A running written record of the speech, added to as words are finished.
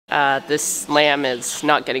This lamb is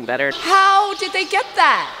not getting better. How did they get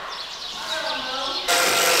that?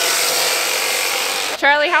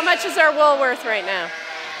 Charlie, how much is our wool worth right now?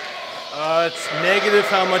 It's negative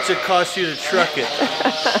how much it costs you to truck it.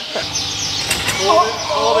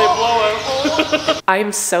 Oh, they blow out.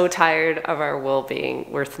 I'm so tired of our wool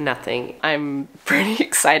being worth nothing. I'm pretty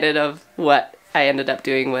excited of what I ended up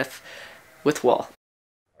doing with wool.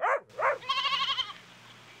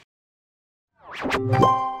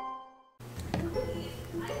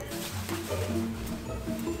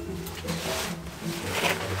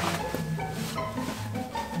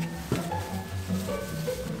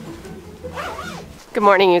 Good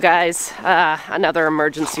morning, you guys. Another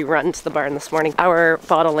emergency run to the barn this morning. Our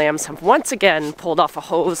bottle lambs have once again pulled off a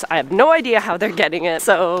hose. I have no idea how they're getting it,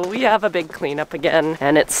 so we have a big cleanup again,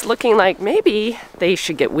 and it's looking like maybe they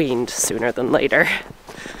should get weaned sooner than later.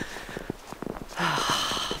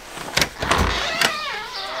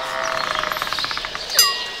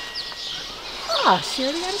 Ah, she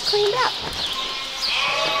already got it cleaned up.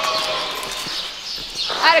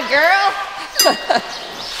 Atta girl!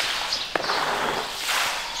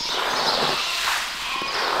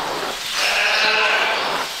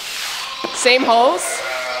 Same hose?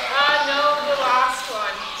 No, the last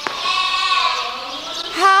one.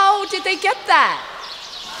 How did they get that?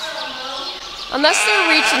 Unless they're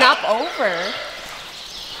reaching up over.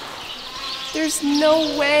 There's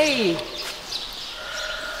no way.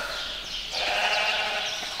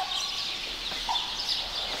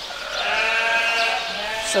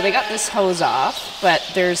 So they got this hose off, but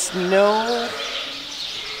there's no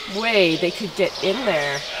way they could get in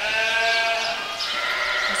there.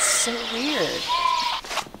 It's so weird.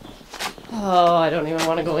 Oh, I don't even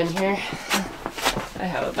want to go in here. I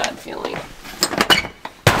have a bad feeling.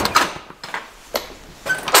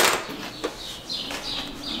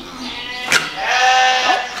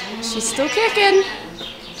 Oh, she's still kicking.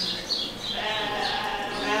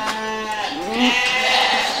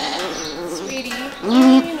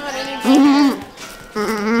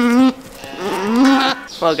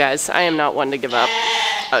 Well, guys, I am not one to give up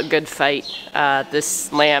a good fight.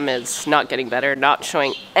 This lamb is not getting better, not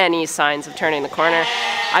showing any signs of turning the corner.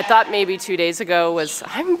 I thought maybe 2 days ago was,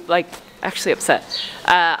 I'm like actually upset.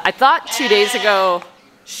 I thought 2 days ago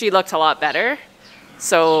she looked a lot better,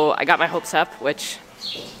 so I got my hopes up, which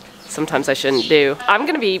sometimes I shouldn't do. I'm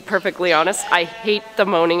gonna be perfectly honest, I hate the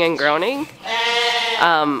moaning and groaning.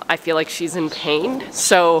 I feel like she's in pain,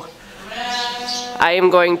 so I am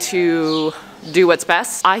going to do what's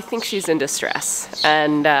best. I think she's in distress,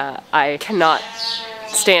 and I cannot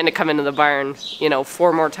stand to come into the barn, you know,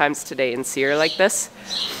 4 more times today and see her like this.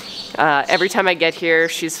 Every time I get here,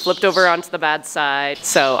 she's flipped over onto the bad side,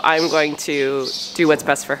 so I'm going to do what's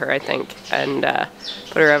best for her, I think, and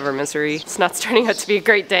put her out of her misery. It's not starting out to be a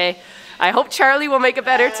great day. I hope Charlie will make it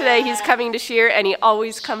better today. He's coming to shear, and he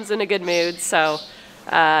always comes in a good mood, so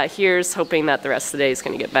here's hoping that the rest of the day is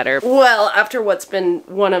going to get better. Well, after what's been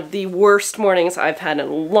one of the worst mornings I've had in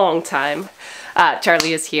a long time,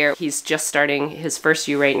 Charlie is here. He's just starting his first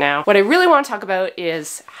ewe right now. What I really want to talk about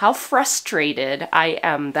is how frustrated I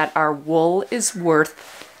am that our wool is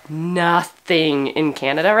worth nothing in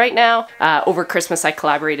Canada right now. Over Christmas, I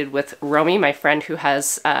collaborated with Romy, my friend who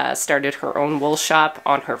has started her own wool shop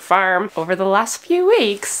on her farm. Over the last few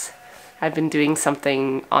weeks, I've been doing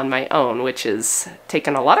something on my own, which is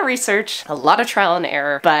taken a lot of research, a lot of trial and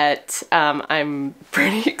error, but I'm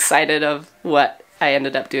pretty excited of what I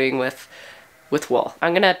ended up doing with wool.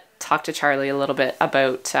 I'm gonna talk to Charlie a little bit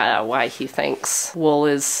about why he thinks wool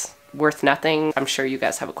is worth nothing. I'm sure you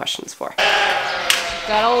guys have questions for.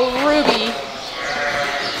 Got old Ruby.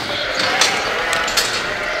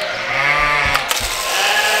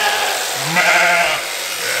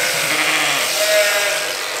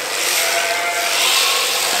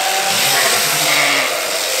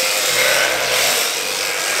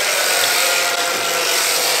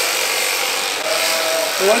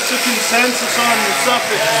 What's the consensus on the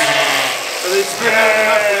suffix? Are they spitting out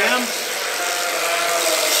enough lambs?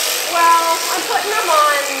 Well, I'm putting them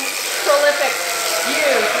on prolific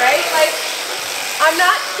ewes, right? Like, I'm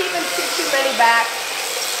not keeping too many back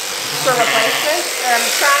for replacements, or I'm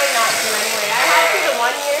trying not to anyway. I have to the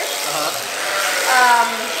 1 year.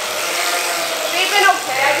 They've been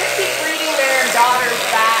okay. I just keep breeding their daughters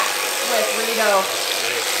back with Rito.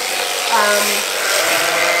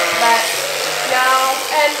 But no,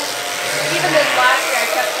 and even this last year I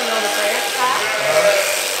kept some of the parents back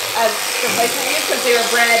as replacement ewes because they were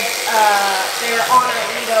bred, they were on a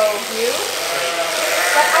Rito ewe.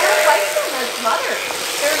 But I don't like them as mothers.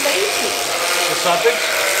 They're lazy. The suffix?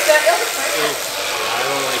 The illustration. I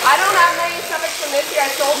don't like I don't have many suffix rabbits from this year, I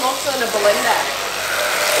sold most of them to Belinda.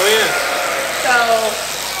 Oh yeah. So,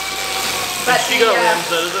 but she got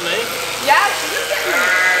lambs out of them, eh? Yeah, she was getting,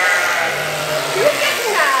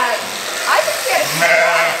 I think she had a few more.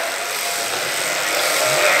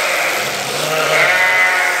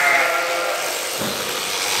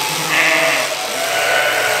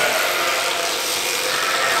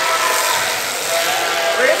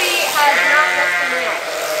 Ruby has not missed a meal.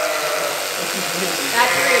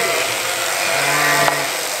 That's Ruby.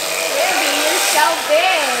 Ruby is so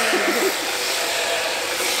big.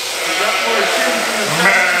 That's more chickens in the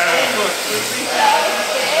back.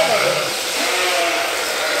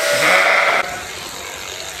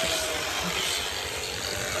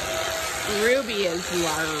 Ruby is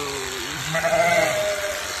large.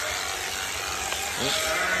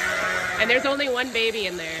 And there's only one baby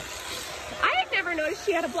in there. I had never noticed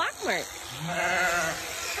she had a black mark.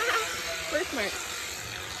 Birthmark.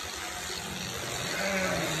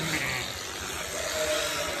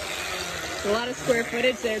 A lot of square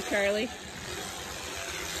footage there, Charlie.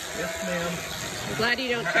 Yes, ma'am. I'm glad you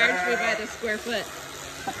don't charge me by the square foot.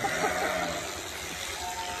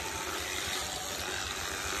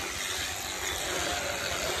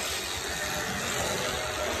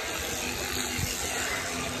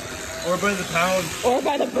 Or by the pound. Or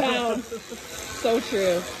by the pound. So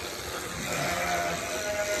true.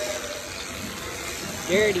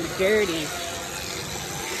 Dirty, dirty.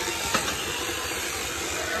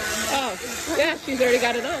 Oh, yeah, she's already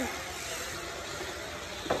got it on.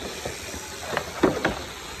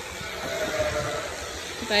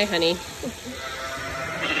 Bye, honey.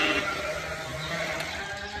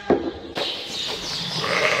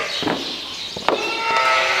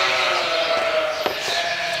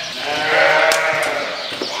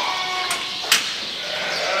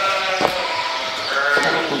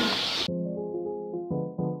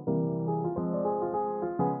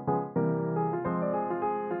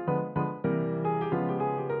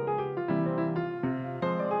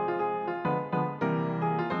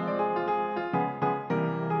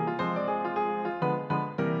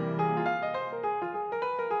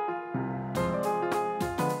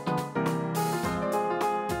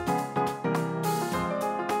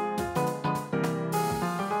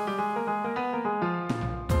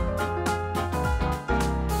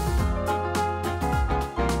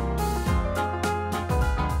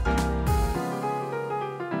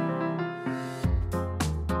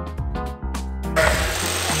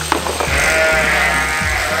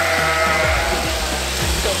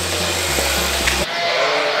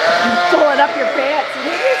 Up your pants.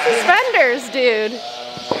 Look at your suspenders, dude.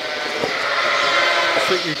 That's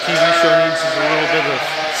what your TV show needs, is a little bit of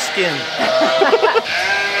skin.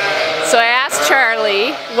 So I asked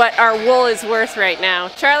Charlie what our wool is worth right now.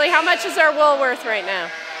 Charlie, how much is our wool worth right now?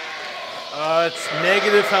 It's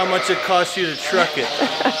negative how much it costs you to truck it.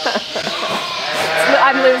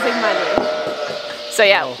 I'm losing money. So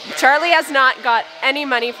yeah, Charlie has not got any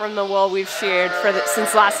money from the wool we've sheared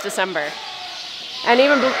since last December. And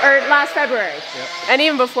even last February. Yep. And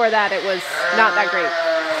even before that, it was not that great.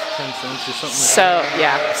 10 cents or something. So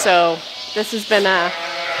yeah, so this has been a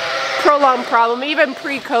prolonged problem, even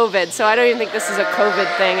pre-COVID. So I don't even think this is a COVID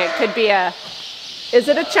thing. It could be is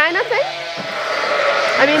it a China thing?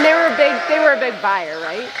 I mean, they were a big buyer,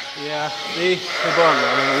 right? Yeah, they bought a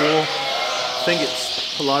lot of wool. I think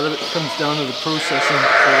a lot of it comes down to the processing,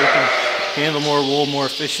 so they can handle more wool more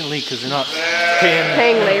efficiently because they're not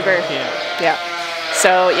paying labor. Yeah.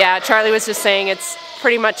 So yeah, Charlie was just saying it's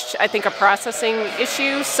pretty much, I think, a processing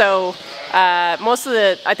issue. So I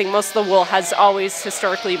think most of the wool has always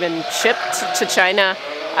historically been shipped to China.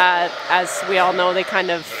 As we all know, they kind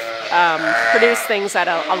of produce things at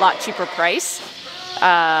a lot cheaper price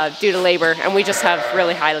due to labor, and we just have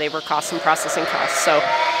really high labor costs and processing costs. So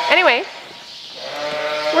anyway,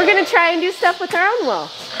 we're gonna try and do stuff with our own wool.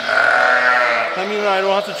 I mean, I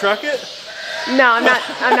don't have to truck it? No, I'm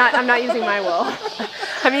not using my wool.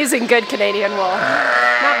 I'm using good Canadian wool,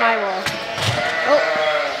 not my wool. Oh,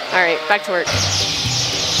 all right, back to work.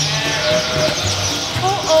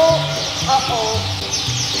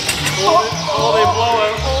 Oh, they blow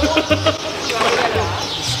out.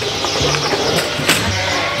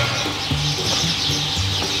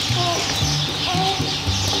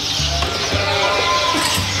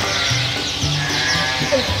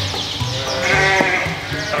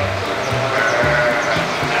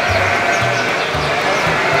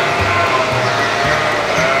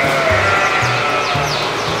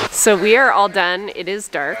 So we are all done. It is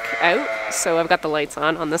dark out, so I've got the lights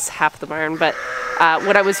on this half of the barn, but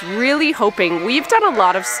what I was really hoping, we've done a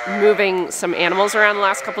lot of moving some animals around the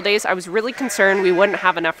last couple days. I was really concerned we wouldn't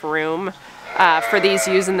have enough room for these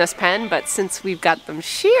using this pen, but since we've got them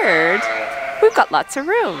sheared, we've got lots of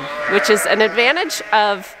room, which is an advantage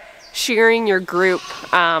of shearing your group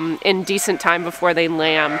in decent time before they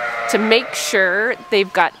lamb, to make sure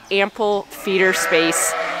they've got ample feeder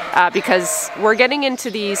space, because we're getting into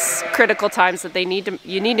these critical times that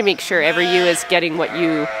you need to make sure every ewe is getting what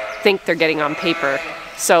you think they're getting on paper.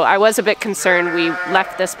 So I was a bit concerned we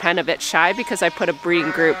left this pen a bit shy because I put a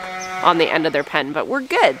breeding group on the end of their pen, but we're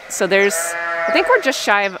good. So I think we're just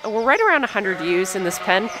shy of, we're right around 100 ewes in this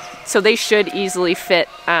pen, so they should easily fit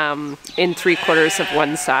in 3/4 of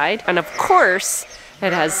one side. And of course,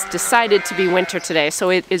 it has decided to be winter today,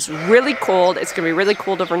 so it is really cold. It's gonna be really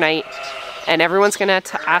cold overnight, and everyone's gonna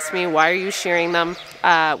ask me, why are you shearing them?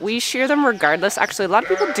 We shear them regardless. Actually, a lot of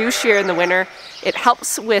people do shear in the winter. It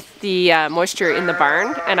helps with the moisture in the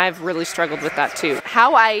barn, and I've really struggled with that too.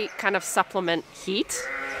 How I kind of supplement heat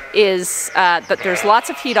is that there's lots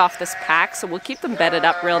of heat off this pack, so we'll keep them bedded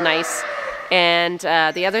up real nice. And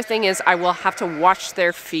the other thing is I will have to watch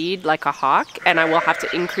their feed like a hawk, and I will have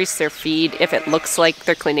to increase their feed if it looks like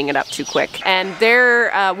they're cleaning it up too quick. And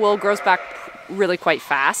their wool grows back really quite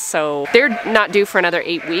fast, so they're not due for another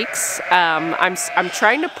 8 weeks. I'm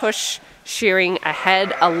trying to push shearing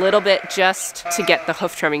ahead a little bit just to get the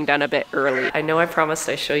hoof trimming done a bit early. I know I promised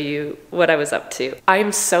I'd show you what I was up to.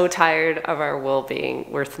 I'm so tired of our wool being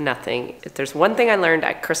worth nothing. If there's one thing I learned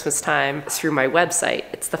at Christmas time through my website,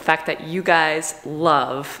 it's the fact that you guys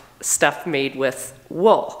love stuff made with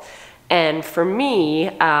wool. And for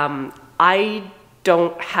me, I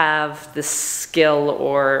don't have the skill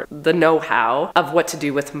or the know-how of what to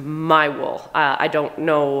do with my wool. I don't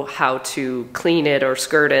know how to clean it or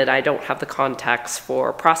skirt it. I don't have the contacts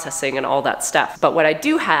for processing and all that stuff. But what I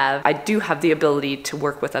do have the ability to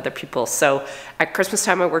work with other people. So at Christmas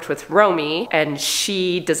time I worked with Romy, and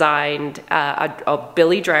she designed a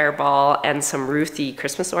Billy dryer ball and some Ruthie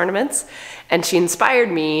Christmas ornaments, and she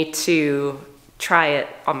inspired me to try it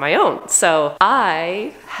on my own. So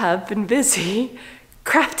I have been busy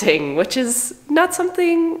crafting, which is not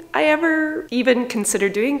something I ever even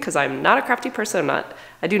considered doing because I'm not a crafty person. I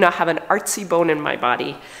do not have an artsy bone in my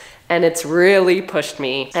body, and it's really pushed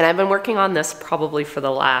me. And I've been working on this probably for the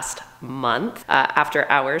last month after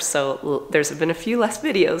hours, so there's been a few less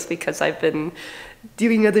videos because I've been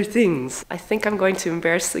doing other things. I think I'm going to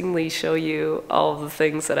embarrassingly show you all the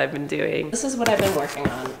things that I've been doing. This is what I've been working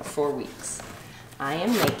on for weeks. I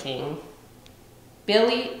am making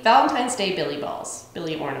Valentine's Day Billy balls,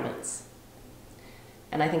 Billy ornaments.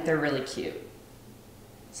 And I think they're really cute.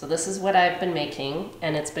 So this is what I've been making,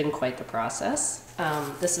 and it's been quite the process.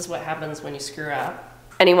 This is what happens when you screw up.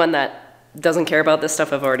 Anyone that doesn't care about this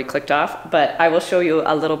stuff I've already clicked off, but I will show you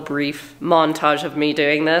a little brief montage of me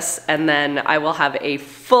doing this, and then I will have a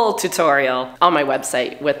full tutorial on my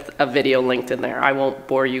website with a video linked in there. I won't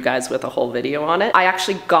bore you guys with a whole video on it. I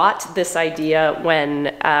actually got this idea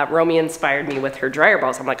when Romy inspired me with her dryer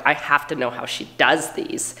balls. I'm like, I have to know how she does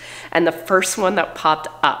these. And the first one that popped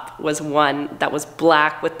up was one that was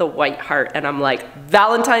black with the white heart, and I'm like,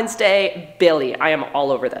 Valentine's Day, Billy, I am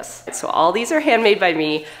all over this. So all these are handmade by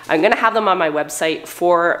me. I'm gonna have them on my website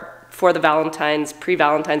for the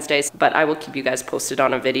pre-Valentine's Day, but I will keep you guys posted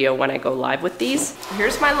on a video when I go live with these.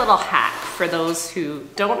 Here's my little hack for those who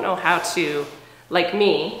don't know how to, like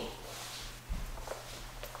me.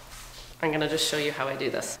 I'm gonna just show you how I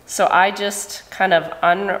do this. So I just kind of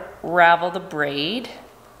unravel the braid,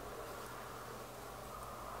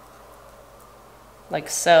 like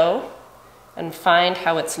so, and find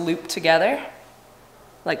how it's looped together,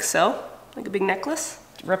 like so, like a big necklace.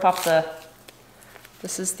 Rip off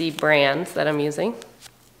this is the brand that I'm using.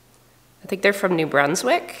 I think they're from New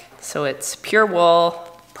Brunswick. So it's pure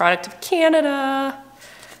wool, product of Canada,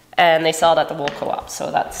 and they sell it at the wool co-op.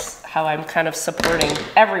 So that's how I'm kind of supporting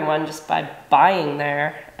everyone, just by buying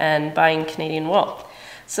there and buying Canadian wool.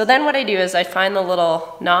 So then what I do is I find the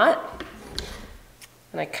little knot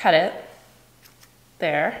and I cut it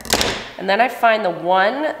there. And then I find the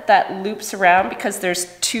one that loops around, because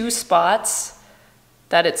there's 2 spots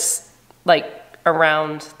that it's like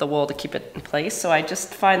around the wool to keep it in place. So I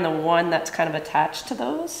just find the one that's kind of attached to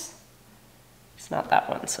those. It's not that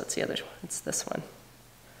one, so it's the other one, it's this one.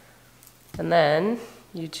 And then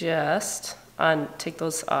you just take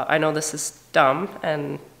those off. I know this is dumb,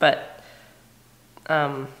 but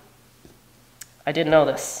I didn't know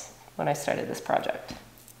this when I started this project.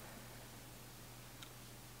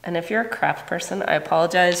 And if you're a craft person, I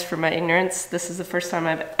apologize for my ignorance. This is the first time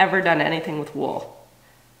I've ever done anything with wool.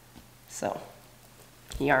 So,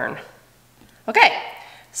 yarn. Okay,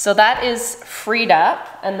 so that is freed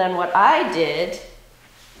up. And then what I did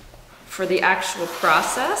for the actual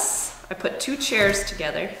process, I put 2 chairs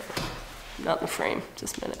together. Not in the frame,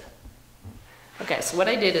 just a minute. Okay, so what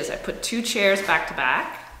I did is I put 2 chairs back to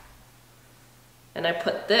back, and I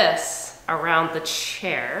put this around the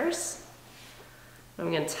chairs.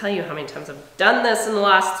 I'm gonna tell you how many times I've done this in the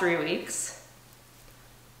last 3 weeks.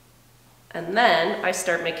 And then I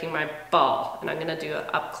start making my ball, and I'm gonna do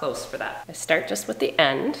it up close for that. I start just with the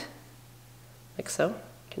end, like so.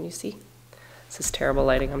 Can you see? This is terrible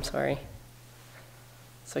lighting, I'm sorry.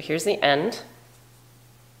 So here's the end,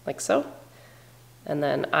 like so. And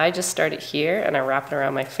then I just start it here and I wrap it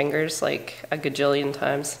around my fingers like a gajillion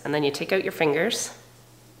times. And then you take out your fingers,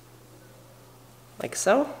 like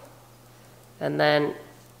so. And then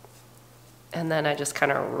I just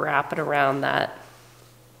kind of wrap it around that.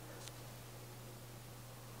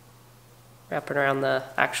 Wrap it around the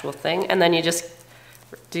actual thing. And then you just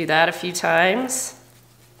do that a few times.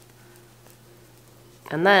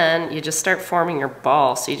 And then you just start forming your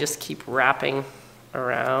ball. So you just keep wrapping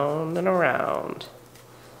around and around.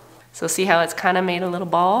 So see how it's kind of made a little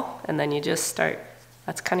ball? And then you just start,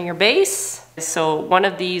 that's kind of your base. So one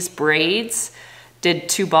of these braids did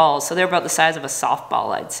 2 balls. So they're about the size of a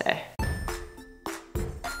softball, I'd say.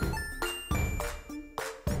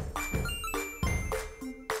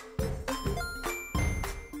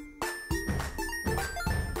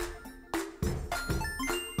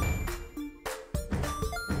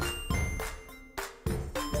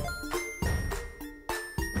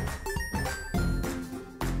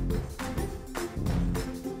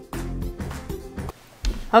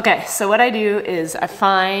 Okay, so what I do is I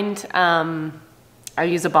find, I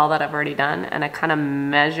use a ball that I've already done and I kind of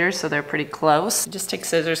measure so they're pretty close. Just take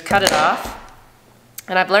scissors, cut it off.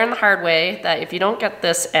 And I've learned the hard way that if you don't get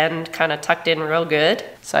this end kind of tucked in real good,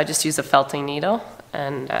 so I just use a felting needle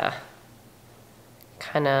and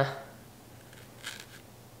kind of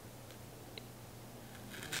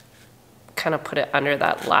put it under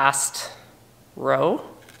that last row.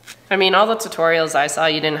 I mean, all the tutorials I saw,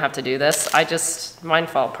 you didn't have to do this. Mine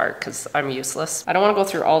fall apart because I'm useless. I don't want to go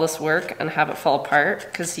through all this work and have it fall apart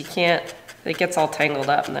because you can't, it gets all tangled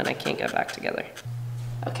up and then I can't get it back together.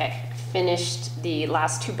 Okay, I finished the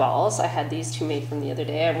last 2 balls. I had these 2 made from the other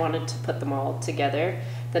day. I wanted to put them all together.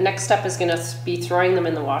 The next step is gonna be throwing them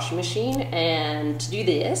in the washing machine, and to do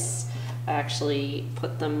this, I actually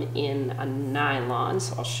put them in a nylon,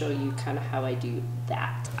 so I'll show you kind of how I do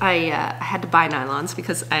that. I had to buy nylons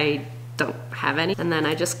because I don't have any. And then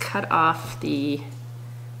I just cut off the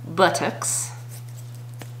buttocks.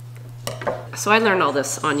 So I learned all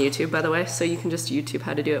this on YouTube, by the way, so you can just YouTube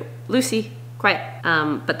how to do it. Lucy, quiet.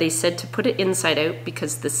 But they said to put it inside out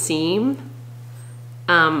because the seam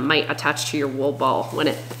might attach to your wool ball when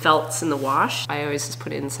it felts in the wash. I always just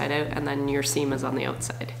put it inside out and then your seam is on the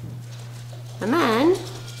outside. And then,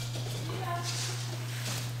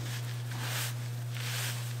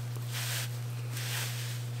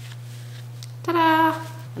 ta-da!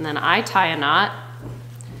 And then I tie a knot.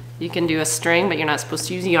 You can do a string, but you're not supposed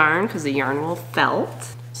to use yarn because the yarn will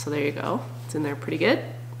felt. So there you go, it's in there pretty good.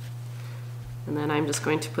 And then I'm just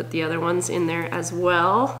going to put the other ones in there as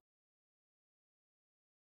well.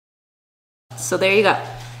 So there you go.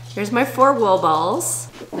 Here's my 4 wool balls.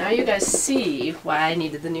 Now you guys see why I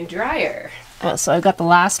needed the new dryer. So I got the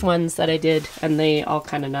last ones that I did and they all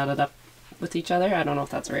kind of knotted up with each other. I don't know if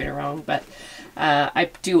that's right or wrong, but I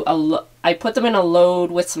put them in a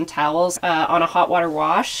load with some towels on a hot water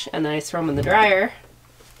wash, and then I throw them in the dryer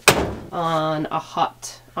on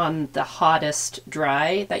the hottest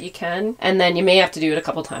dry that you can. And then you may have to do it a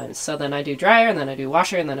couple times. So then I do dryer, and then I do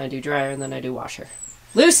washer, and then I do dryer, and then I do washer.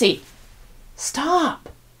 Lucy, stop.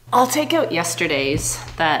 I'll take out yesterday's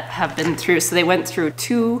that have been through. So they went through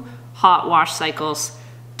 2 hot wash cycles,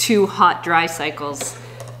 2 hot dry cycles,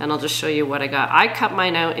 and I'll just show you what I got. I cut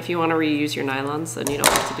mine out. If you want to reuse your nylons, then you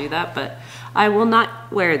don't have to do that, but I will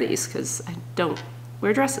not wear these because I don't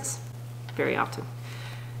wear dresses very often.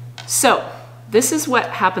 So this is what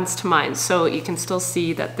happens to mine. So you can still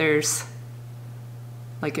see that there's,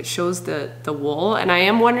 like, it shows the wool, and I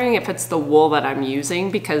am wondering if it's the wool that I'm using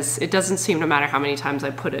because it doesn't seem to matter how many times I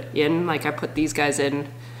put it in. Like, I put these guys in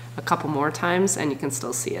a couple more times and you can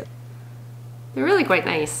still see it. They're really quite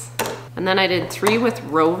nice. And then I did 3 with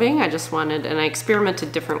roving. I just wanted, and I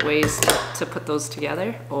experimented different ways to put those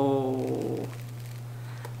together. Oh,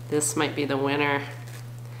 this might be the winner.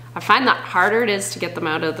 I find that harder it is to get them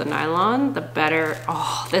out of the nylon, the better.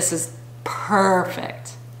 Oh, this is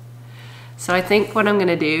perfect. So I think what I'm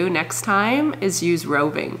gonna do next time is use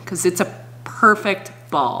roving because it's a perfect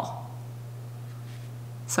ball.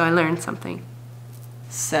 So I learned something.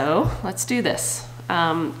 So let's do this.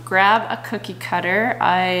 grab a cookie cutter.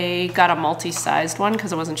 I got a multi-sized one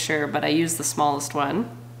because I wasn't sure, but I used the smallest one.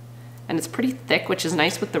 And it's pretty thick, which is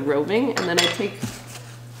nice with the roving. And then I take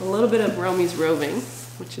a little bit of Romy's roving,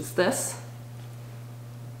 which is this.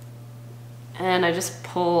 And I just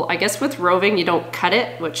pull, I guess with roving you don't cut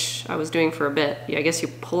it, which I was doing for a bit. I guess you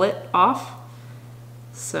pull it off.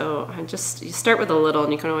 So you start with a little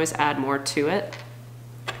and you can always add more to it.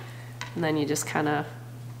 And then you just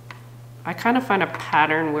I kind of find a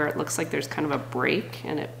pattern where it looks like there's kind of a break,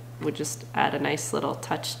 and it would just add a nice little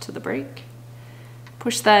touch to the break.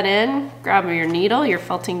 Push that in, grab your needle, your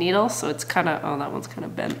felting needle, so it's kind of, oh, that one's kind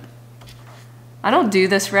of bent. I don't do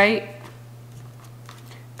this right.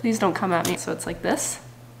 Please don't come at me. So it's like this,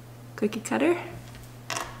 cookie cutter.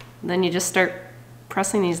 And then you just start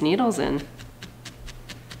pressing these needles in.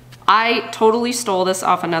 I totally stole this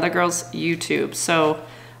off another girl's YouTube, so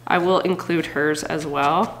I will include hers as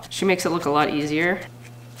well. She makes it look a lot easier.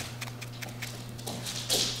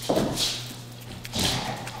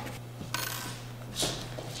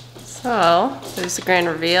 So there's the grand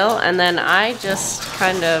reveal, and then I just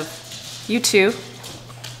kind of, you too.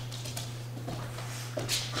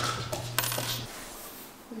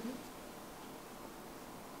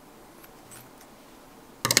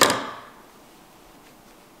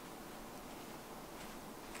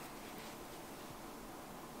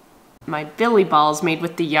 My billy balls made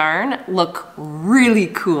with the yarn look really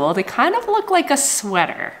cool. They kind of look like a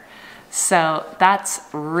sweater. So that's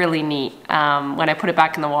really neat. When I put it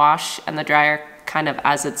back in the wash and the dryer kind of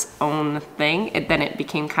as its own thing, then it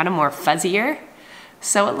became kind of more fuzzier.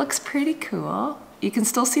 So it looks pretty cool. You can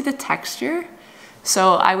still see the texture.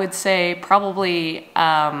 So I would say probably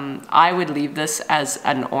I would leave this as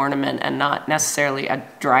an ornament and not necessarily a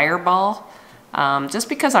dryer ball. Just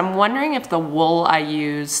because I'm wondering if the wool I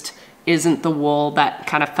used isn't the wool that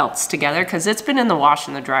kind of felts together, because it's been in the wash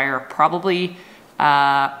and the dryer probably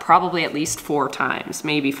at least 4 times,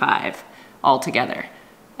 maybe 5 altogether,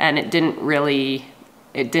 and it didn't really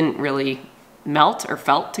melt or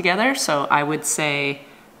felt together. So I would say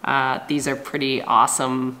these are pretty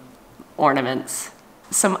awesome ornaments.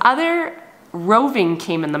 Some other roving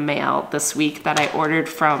came in the mail this week that I ordered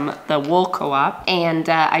from the wool co-op, and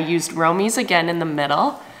I used Romy's again in the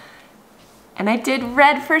middle. And I did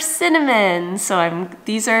red for cinnamon, so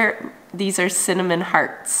these are cinnamon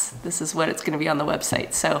hearts. This is what it's gonna be on the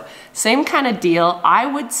website. So same kind of deal. I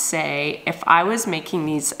would say if I was making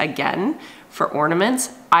these again for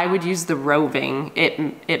ornaments, I would use the roving.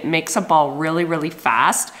 It makes a ball really, really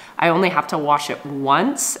fast. I only have to wash it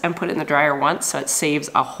once and put it in the dryer once, so it saves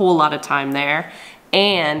a whole lot of time there.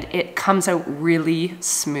 And it comes out really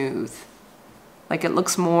smooth. Like it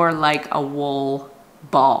looks more like a wool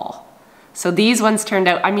ball. So these ones turned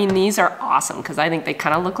out, I mean, these are awesome because I think they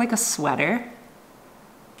kind of look like a sweater.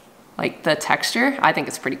 Like the texture, I think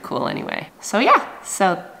it's pretty cool anyway. So yeah,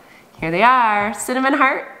 so here they are, cinnamon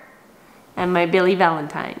heart and my Billy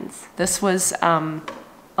Valentines. This was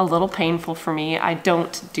a little painful for me. I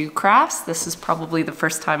don't do crafts. This is probably the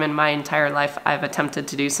first time in my entire life I've attempted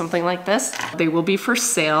to do something like this. They will be for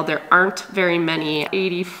sale. There aren't very many,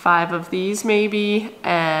 85 of these maybe,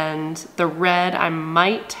 and the red I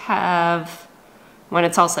might have, when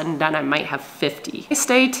it's all said and done, I might have 50.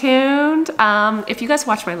 Stay tuned. If you guys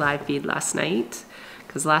watched my live feed last night,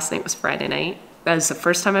 because last night was Friday night, that was the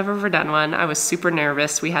first time I've ever done one. I was super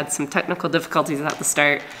nervous. We had some technical difficulties at the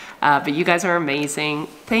start, but you guys are amazing.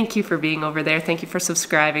 Thank you for being over there. Thank you for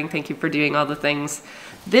subscribing. Thank you for doing all the things.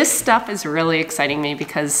 This stuff is really exciting me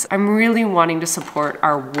because I'm really wanting to support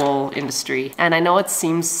our wool industry. And I know it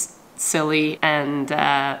seems silly and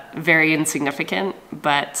very insignificant,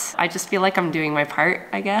 but I just feel like I'm doing my part,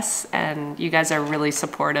 I guess, and you guys are really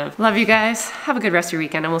supportive. Love you guys. Have a good rest of your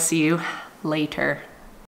weekend, and we'll see you later.